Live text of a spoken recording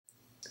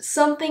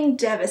Something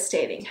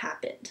devastating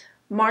happened.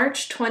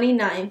 March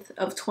 29th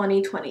of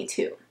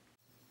 2022.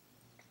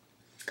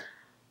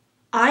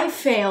 I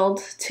failed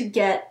to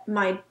get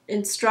my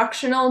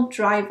instructional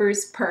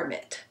driver's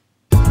permit.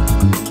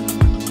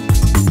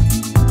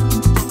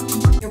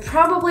 You're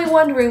probably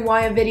wondering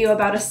why a video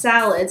about a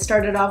salad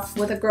started off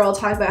with a girl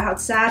talking about how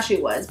sad she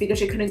was because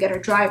she couldn't get her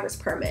driver's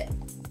permit.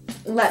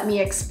 Let me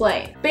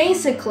explain.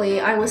 Basically,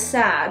 I was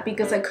sad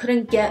because I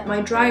couldn't get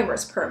my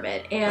driver's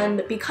permit,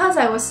 and because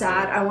I was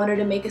sad, I wanted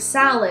to make a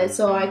salad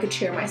so I could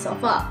cheer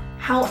myself up.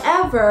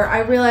 However, I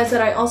realized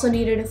that I also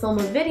needed to film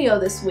a video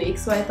this week,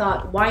 so I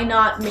thought, why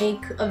not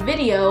make a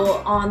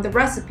video on the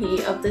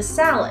recipe of this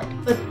salad?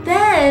 But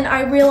then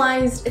I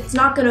realized it's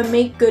not gonna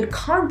make good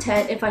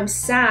content if I'm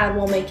sad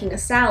while making a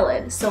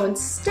salad, so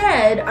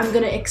instead, I'm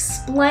gonna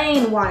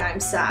explain why I'm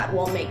sad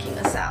while making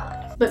a salad.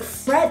 But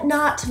fret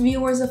not,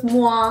 viewers of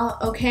moi,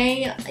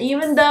 okay?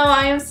 Even though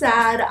I am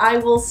sad, I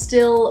will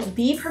still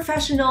be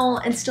professional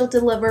and still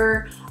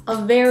deliver a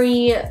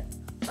very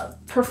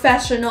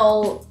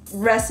professional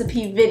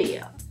recipe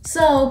video.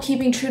 So,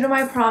 keeping true to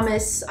my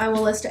promise, I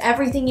will list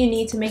everything you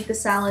need to make the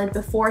salad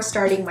before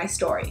starting my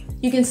story.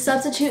 You can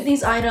substitute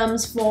these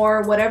items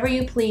for whatever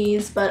you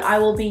please, but I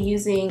will be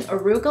using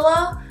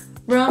arugula,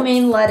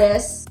 romaine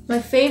lettuce, my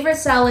favorite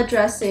salad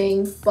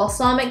dressing,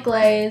 balsamic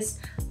glaze,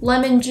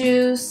 lemon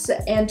juice,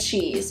 and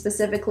cheese,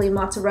 specifically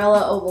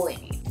mozzarella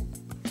ovalini.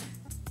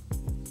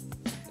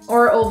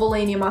 Or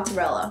ovalini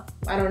mozzarella.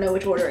 I don't know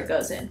which order it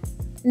goes in.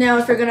 Now,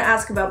 if you're gonna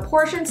ask about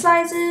portion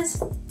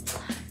sizes,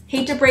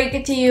 hate to break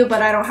it to you,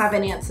 but I don't have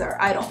an answer.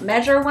 I don't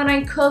measure when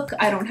I cook.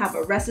 I don't have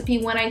a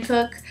recipe when I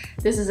cook.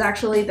 This is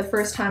actually the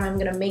first time I'm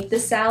gonna make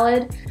this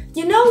salad.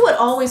 You know what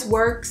always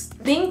works?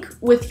 Think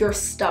with your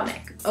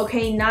stomach,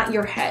 okay? Not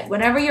your head.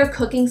 Whenever you're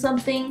cooking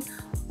something,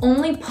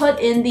 only put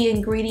in the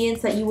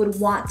ingredients that you would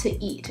want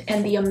to eat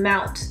and the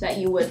amount that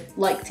you would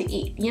like to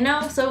eat, you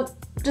know? So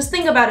just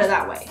think about it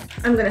that way.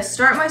 I'm gonna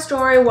start my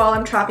story while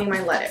I'm chopping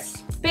my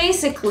lettuce.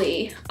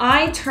 Basically,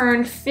 I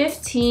turned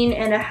 15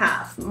 and a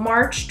half,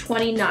 March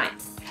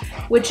 29th,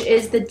 which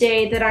is the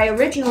day that I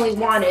originally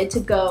wanted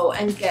to go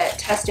and get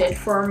tested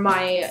for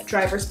my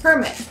driver's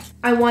permit.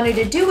 I wanted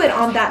to do it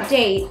on that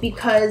date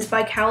because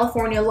by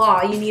California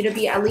law, you need to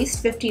be at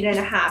least 15 and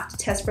a half to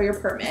test for your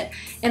permit.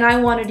 And I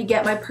wanted to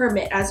get my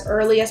permit as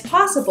early as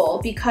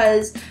possible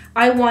because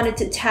I wanted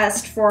to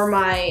test for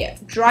my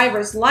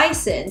driver's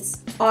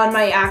license on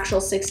my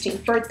actual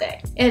 16th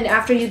birthday. And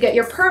after you get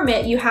your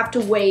permit, you have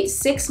to wait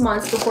 6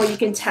 months before you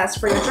can test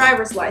for your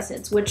driver's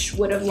license, which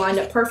would have lined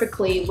up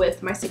perfectly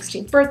with my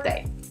 16th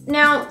birthday.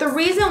 Now, the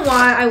reason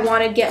why I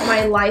want to get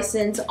my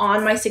license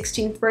on my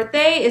 16th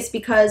birthday is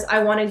because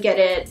I want to get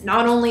it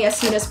not only as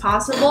soon as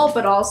possible,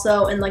 but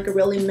also in like a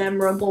really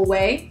memorable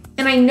way.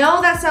 And I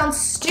know that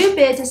sounds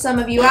stupid to some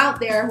of you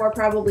out there who are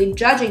probably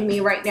judging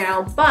me right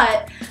now,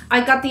 but I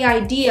got the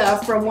idea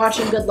from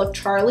watching Good Luck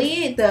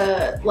Charlie,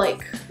 the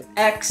like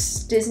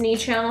ex-Disney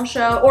Channel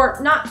show, or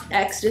not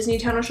ex-Disney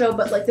Channel show,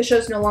 but like the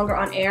show's no longer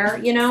on air,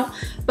 you know?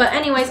 But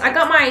anyways, I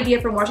got my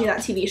idea from watching that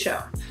TV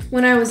show.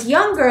 When I was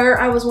younger,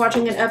 I was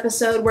watching an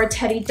episode where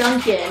Teddy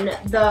Duncan,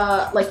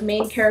 the like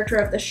main character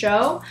of the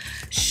show,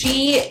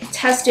 she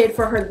tested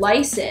for her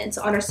license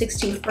on her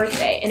 16th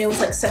birthday, and it was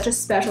like such a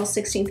special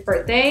 16th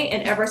birthday,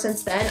 and ever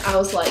since then I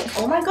was like,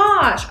 oh my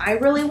gosh, I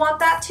really want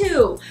that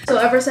too. So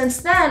ever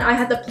since then, I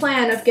had the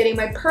plan of getting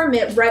my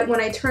permit right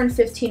when I turned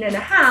 15 and a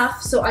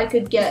half so I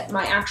could get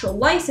my actual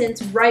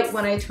license right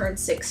when I turned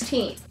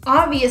 16.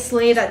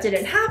 Obviously, that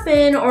didn't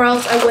happen, or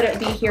else I wouldn't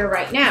be here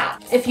right now.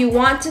 If you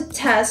want to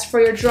test for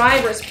your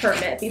driver's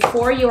permit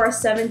before you are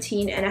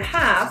 17 and a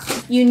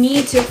half, you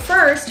need to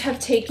first have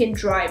taken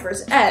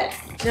driver's ed.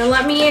 Now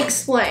let me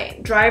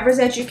explain. Driver's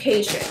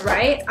education,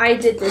 right? I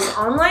did this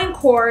online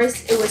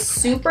course. It was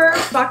super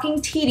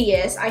fucking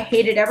tedious. I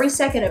hated every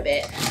second of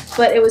it,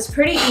 but it was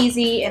pretty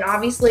easy, and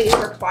obviously it's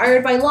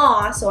required by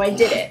law, so I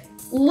did it.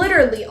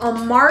 Literally,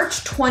 on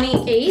March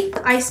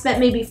 28th, I spent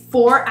maybe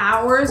 4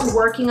 hours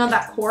working on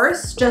that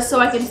course just so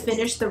I can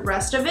finish the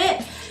rest of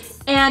it.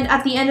 And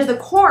at the end of the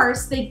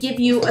course, they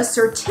give you a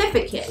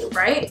certificate,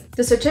 right?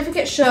 The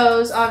certificate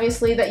shows,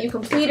 obviously, that you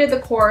completed the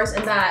course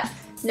and that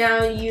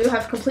now you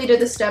have completed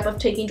the step of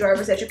taking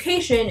driver's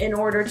education in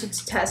order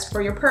to test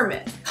for your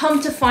permit.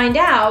 Come to find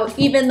out,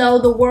 even though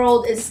the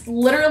world is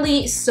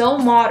literally so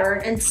modern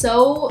and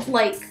so,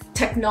 like,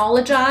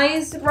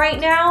 technologized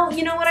right now,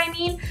 you know what I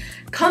mean?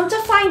 Come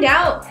to find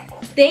out,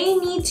 they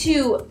need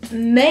to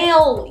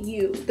mail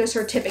you the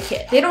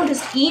certificate. They don't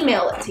just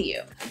email it to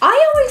you.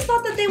 I always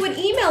thought that they would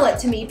email it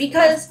to me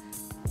because,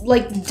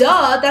 like,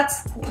 duh,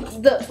 that's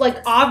the, like,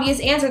 obvious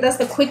answer. That's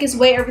the quickest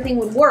way everything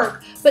would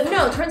work. But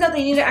no, it turns out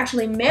they need to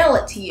actually mail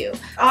it to you.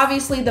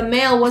 Obviously, the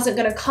mail wasn't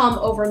gonna come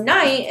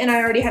overnight, and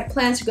I already had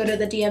plans to go to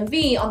the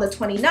DMV on the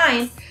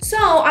 29th. So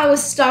I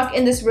was stuck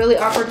in this really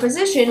awkward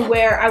position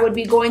where I would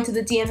be going to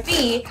the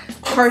DMV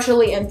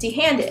partially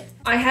empty-handed.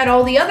 I had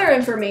all the other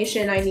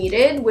information I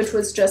needed, which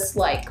was just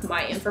like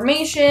my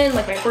information,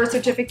 like my birth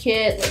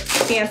certificate, like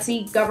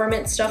fancy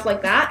government stuff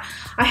like that.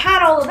 I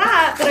had all of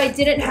that, but I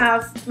didn't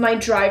have my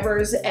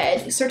driver's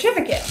ed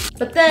certificate.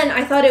 But then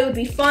I thought it would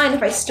be fun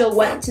if I still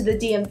went to the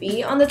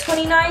DMV on the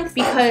 29th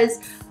because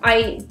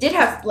I did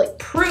have like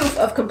proof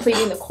of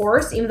completing the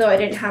course. Even though I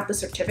didn't have the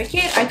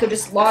certificate, I could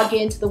just log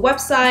into the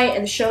website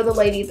and show the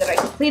lady that I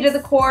completed the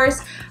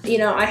course. You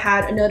know, I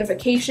had a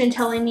notification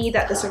telling me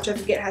that the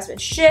certificate has been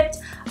shipped.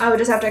 I would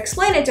just have to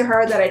explain it to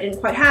her that I didn't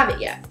quite have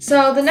it yet.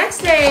 So the next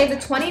day, the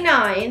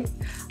 29th,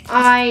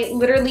 I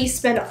literally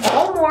spent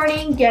all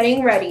morning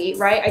getting ready,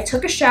 right? I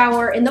took a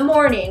shower in the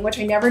morning, which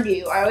I never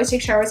do. I always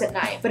take showers at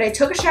night, but I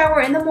took a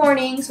shower in the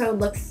morning so I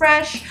would look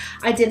fresh.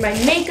 I did my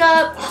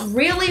makeup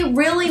really,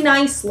 really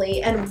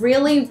nicely and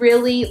really,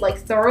 really like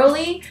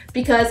thoroughly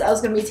because I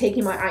was gonna be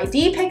taking my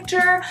ID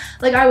picture.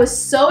 Like I was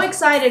so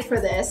excited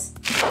for this.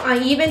 I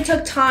even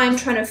took time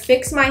trying to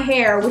fix my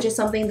hair, which is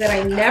something that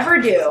I never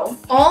do,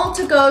 all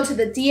to go to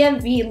the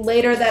DMV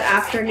later that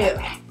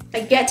afternoon. I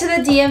get to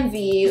the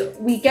DMV,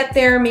 we get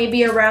there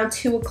maybe around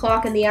 2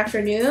 o'clock in the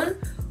afternoon.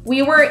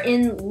 We were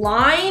in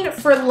line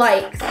for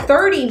like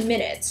 30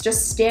 minutes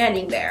just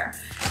standing there.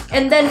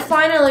 And then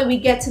finally we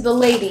get to the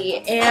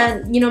lady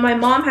and you know, my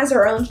mom has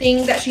her own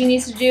thing that she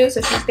needs to do,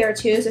 so she's there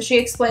too. So she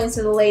explains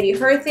to the lady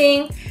her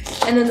thing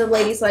and then the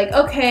lady's like,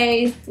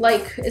 okay,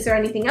 like, is there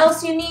anything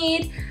else you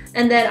need?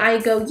 And then I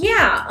go,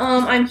 yeah,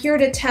 I'm here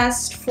to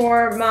test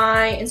for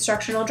my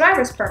instructional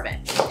driver's permit.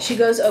 She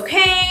goes,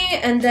 okay,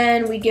 and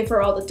then we give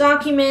her all the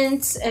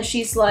documents, and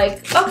she's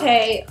like,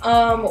 okay,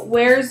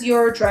 where's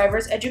your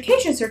driver's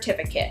education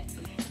certificate?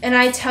 And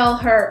I tell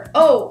her,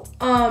 oh,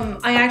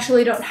 I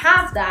actually don't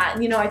have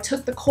that. You know, I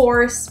took the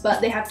course,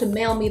 but they have to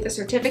mail me the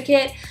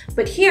certificate.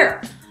 But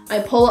here, I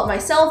pull up my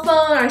cell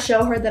phone, I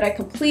show her that I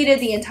completed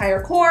the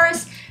entire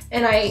course,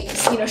 and I,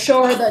 you know,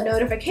 show her the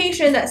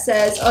notification that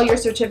says, oh, your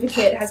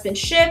certificate has been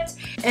shipped.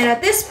 And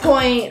at this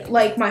point,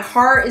 like, my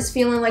heart is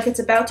feeling like it's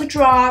about to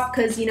drop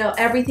because, you know,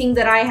 everything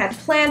that I had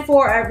planned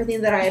for,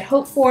 everything that I had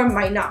hoped for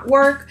might not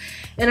work.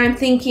 And I'm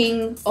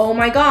thinking, oh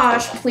my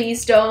gosh,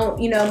 please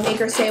don't, you know, make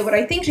her say what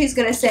I think she's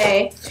gonna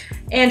say.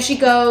 And she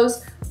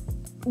goes,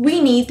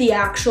 we need the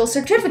actual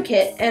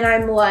certificate. And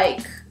I'm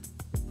like,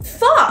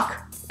 fuck.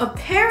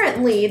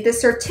 Apparently, the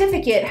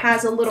certificate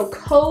has a little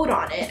code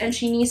on it and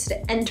she needs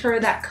to enter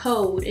that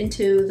code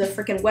into the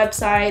freaking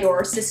website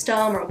or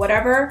system or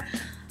whatever.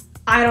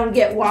 I don't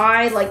get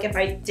why. Like, if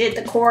I did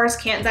the course,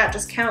 can't that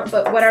just count?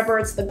 But whatever,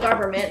 it's the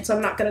government, so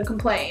I'm not gonna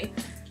complain.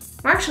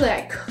 Actually,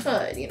 I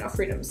could, you know,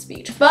 freedom of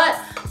speech, but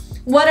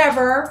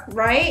whatever,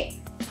 right?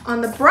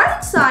 On the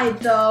bright side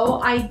though,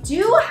 I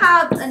do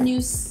have a new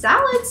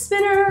salad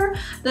spinner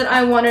that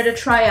I wanted to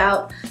try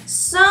out.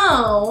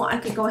 So I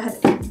could go ahead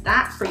and do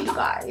that for you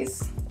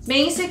guys.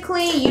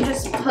 Basically, you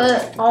just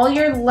put all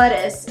your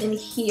lettuce in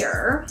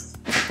here.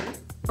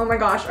 Oh my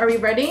gosh, are we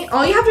ready?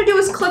 All you have to do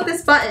is click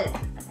this button.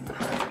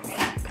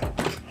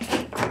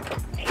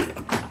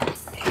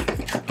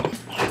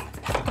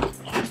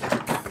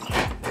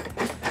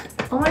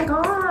 Oh my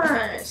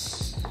gosh.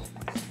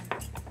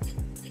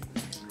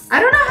 I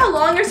don't know how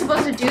long you're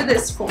supposed to do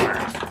this for.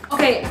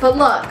 Okay, but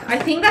look, I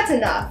think that's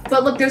enough.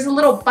 But look, there's a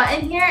little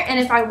button here, and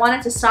if I want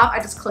it to stop, I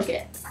just click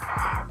it.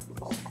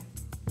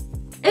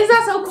 Is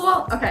that so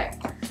cool? Okay,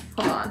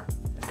 hold on.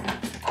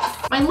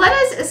 My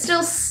lettuce is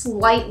still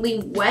slightly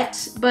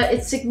wet, but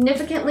it's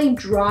significantly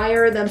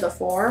drier than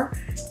before,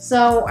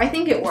 so I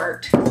think it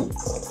worked.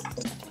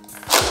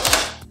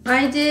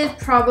 I did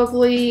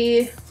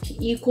probably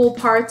equal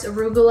parts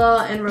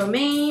arugula and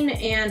romaine,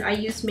 and I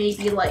used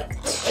maybe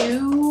like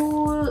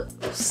 2,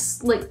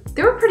 like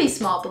they were pretty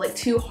small, but like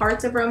 2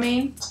 hearts of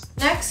romaine.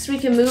 Next, we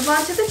can move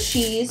on to the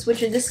cheese,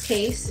 which in this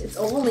case, it's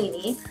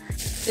ovolini.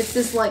 It's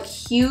this like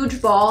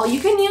huge ball. You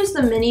can use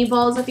the mini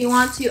balls if you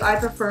want to. I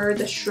prefer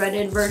the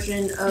shredded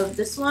version of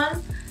this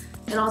one,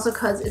 and also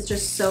because it's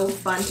just so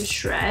fun to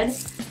shred,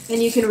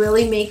 and you can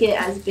really make it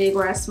as big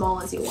or as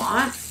small as you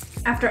want.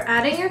 After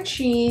adding your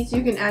cheese,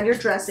 you can add your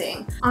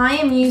dressing. I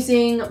am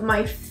using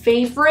my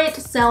favorite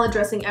salad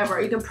dressing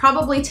ever. You can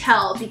probably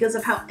tell because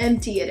of how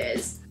empty it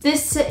is.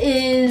 This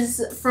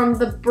is from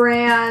the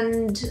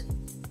brand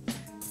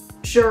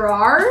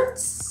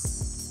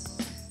Gerard's?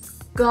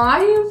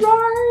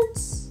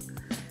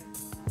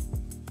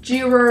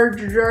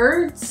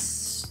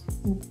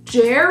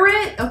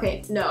 Jared?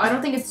 Okay, no, I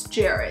don't think it's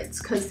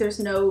Jared's because there's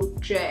no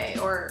J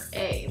or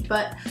A.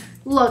 But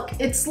look,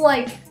 it's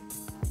like,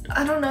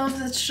 I don't know if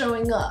it's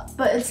showing up,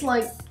 but it's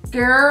like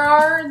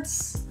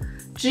Gerard's,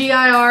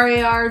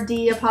 Girard''S.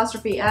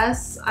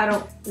 I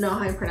don't know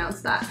how you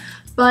pronounce that,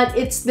 but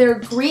it's their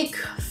Greek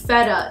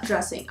feta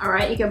dressing, all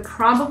right? You can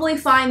probably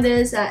find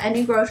this at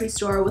any grocery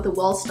store with a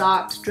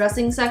well-stocked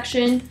dressing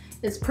section.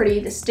 It's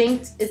pretty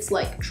distinct. It's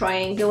like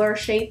triangular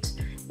shaped,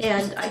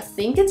 and I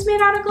think it's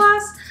made out of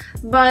glass,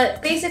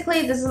 but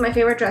basically this is my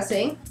favorite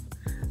dressing.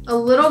 A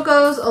little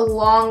goes a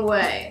long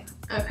way,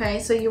 okay?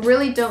 So you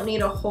really don't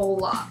need a whole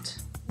lot.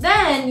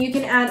 Then you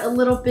can add a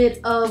little bit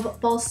of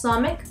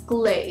balsamic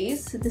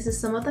glaze. This is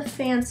some of the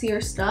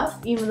fancier stuff,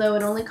 even though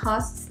it only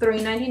costs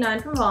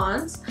 $3.99 from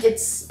Vons.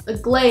 It's a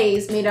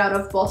glaze made out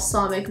of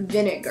balsamic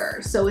vinegar,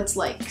 so it's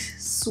like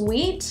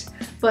sweet,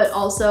 but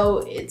also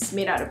it's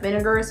made out of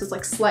vinegar, so it's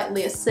like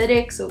slightly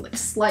acidic, so like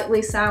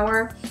slightly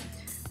sour.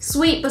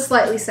 Sweet, but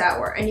slightly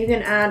sour. And you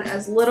can add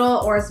as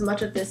little or as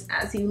much of this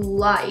as you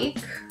like.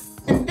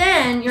 And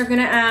then you're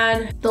gonna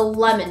add the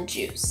lemon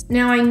juice.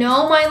 Now I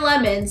know my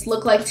lemons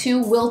look like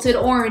 2 wilted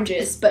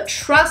oranges, but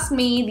trust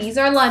me, these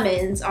are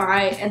lemons, all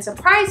right? And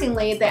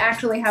surprisingly, they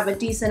actually have a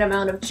decent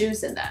amount of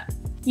juice in them.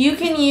 You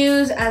can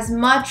use as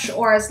much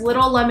or as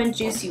little lemon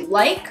juice you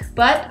like,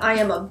 but I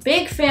am a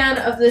big fan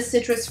of this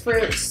citrus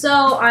fruit,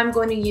 so I'm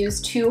going to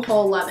use 2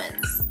 whole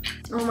lemons.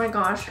 Oh my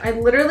gosh, I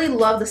literally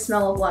love the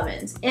smell of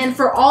lemons. And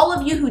for all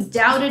of you who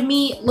doubted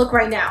me, look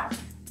right now.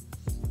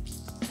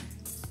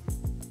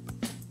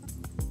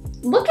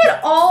 Look at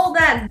all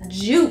that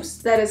juice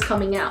that is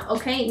coming out,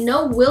 okay?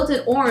 No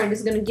wilted orange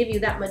is gonna give you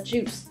that much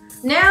juice.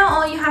 Now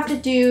all you have to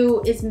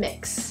do is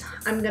mix.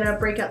 I'm gonna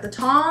break out the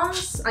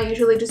tongs. I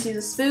usually just use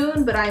a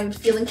spoon, but I'm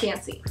feeling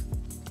fancy.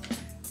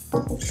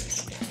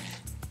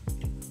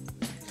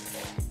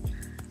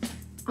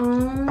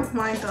 Oh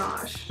my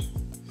gosh.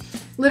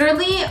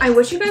 Literally, I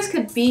wish you guys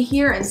could be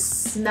here and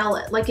smell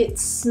it. Like, it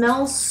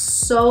smells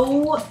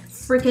so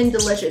freaking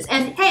delicious.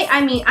 And hey,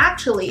 I mean,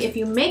 actually, if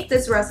you make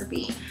this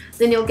recipe,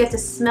 then you'll get to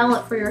smell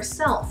it for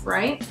yourself,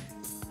 right?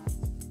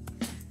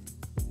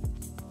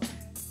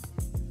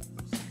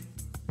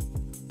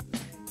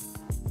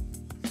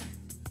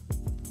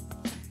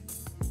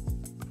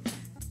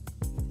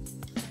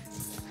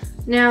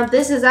 Now,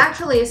 this is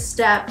actually a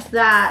step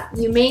that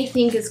you may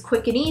think is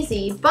quick and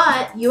easy,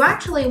 but you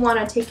actually want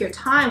to take your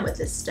time with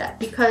this step,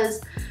 because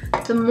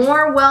the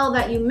more well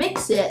that you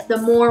mix it, the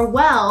more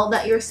well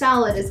that your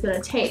salad is going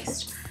to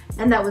taste.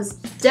 And that was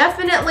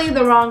definitely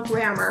the wrong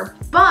grammar,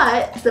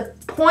 but the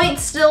point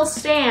still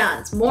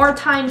stands. More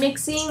time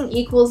mixing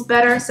equals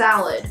better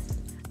salad.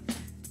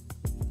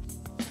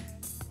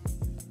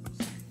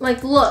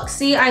 Like, look,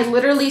 see, I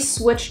literally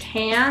switched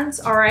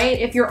hands, all right?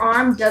 If your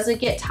arm doesn't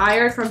get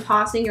tired from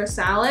tossing your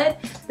salad,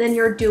 then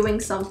you're doing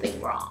something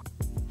wrong.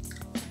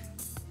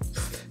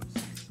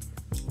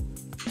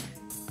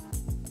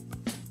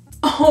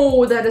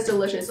 Oh, that is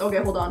delicious.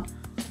 Okay, hold on.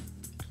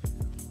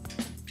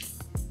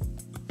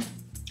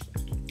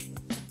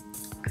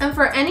 And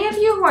for any of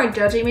you who are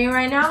judging me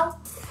right now,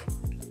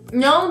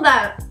 know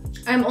that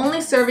I'm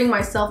only serving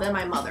myself and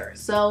my mother.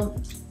 So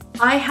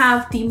I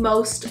have the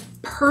most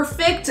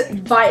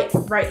perfect bite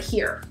right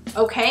here,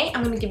 okay?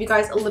 I'm gonna give you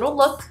guys a little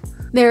look.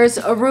 There's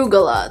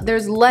arugula,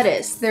 there's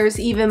lettuce, there's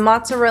even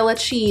mozzarella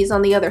cheese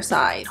on the other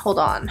side. Hold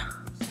on.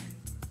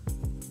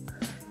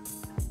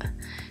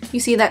 You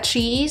see that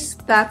cheese?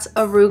 That's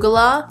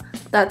arugula.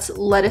 That's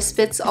lettuce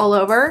bits all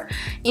over.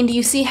 And do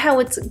you see how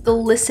it's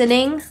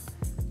glistening?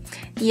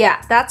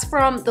 Yeah, that's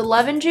from the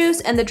lemon juice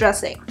and the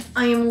dressing.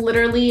 I am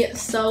literally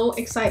so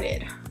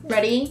excited.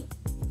 Ready?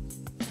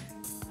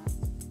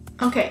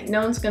 Okay,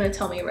 no one's gonna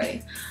tell me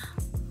ready.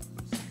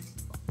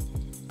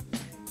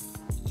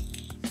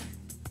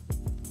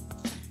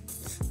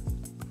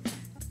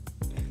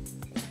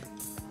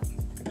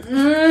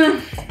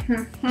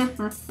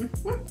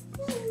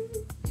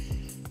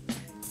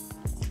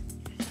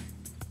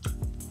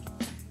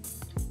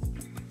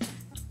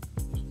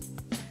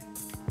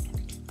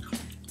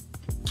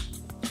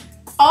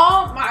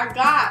 Oh my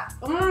god.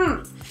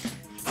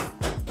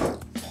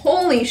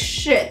 Holy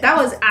shit, that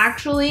was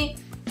actually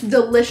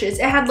delicious.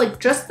 It had like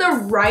just the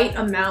right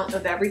amount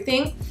of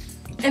everything,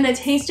 and it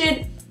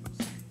tasted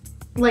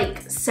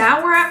like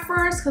sour at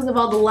first because of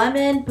all the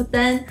lemon, but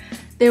then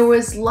there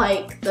was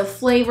like the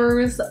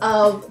flavors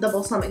of the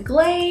balsamic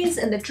glaze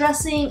and the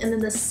dressing, and then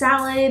the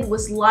salad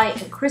was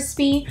light and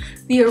crispy.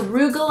 The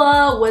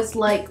arugula was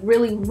like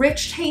really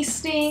rich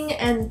tasting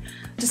and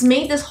just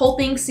made this whole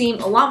thing seem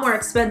a lot more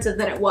expensive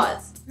than it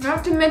was.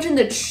 Not to mention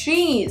the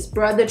cheese,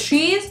 bruh. The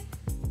cheese,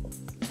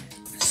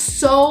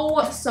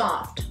 so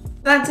soft.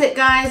 That's it,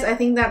 guys. I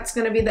think that's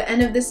gonna be the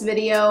end of this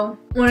video.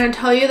 When I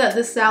tell you that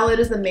this salad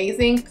is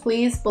amazing,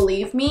 please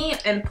believe me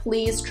and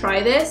please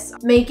try this.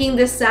 Making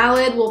this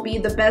salad will be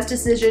the best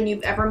decision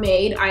you've ever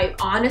made. I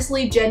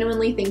honestly,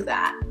 genuinely think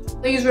that.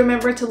 Please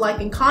remember to like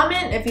and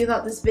comment if you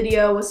thought this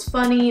video was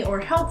funny or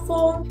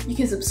helpful. You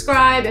can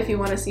subscribe if you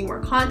want to see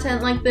more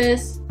content like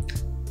this.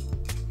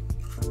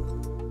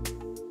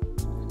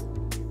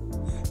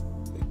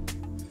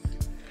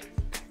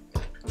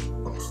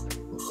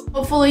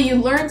 Hopefully you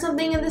learned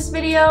something in this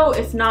video.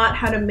 If not,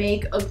 how to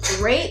make a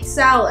great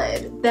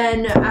salad.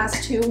 Then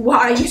as to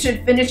why you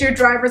should finish your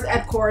driver's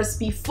ed course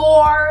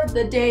before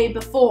the day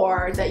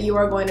before that you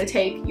are going to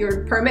take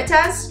your permit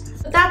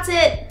test. But that's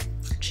it.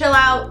 Chill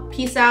out,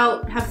 peace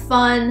out, have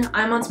fun.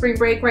 I'm on spring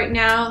break right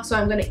now, so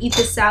I'm gonna eat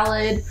this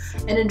salad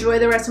and enjoy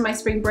the rest of my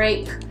spring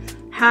break.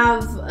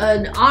 Have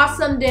an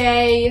awesome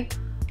day.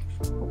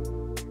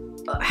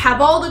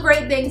 Have all the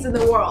great things in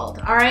the world.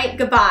 All right,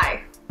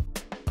 goodbye.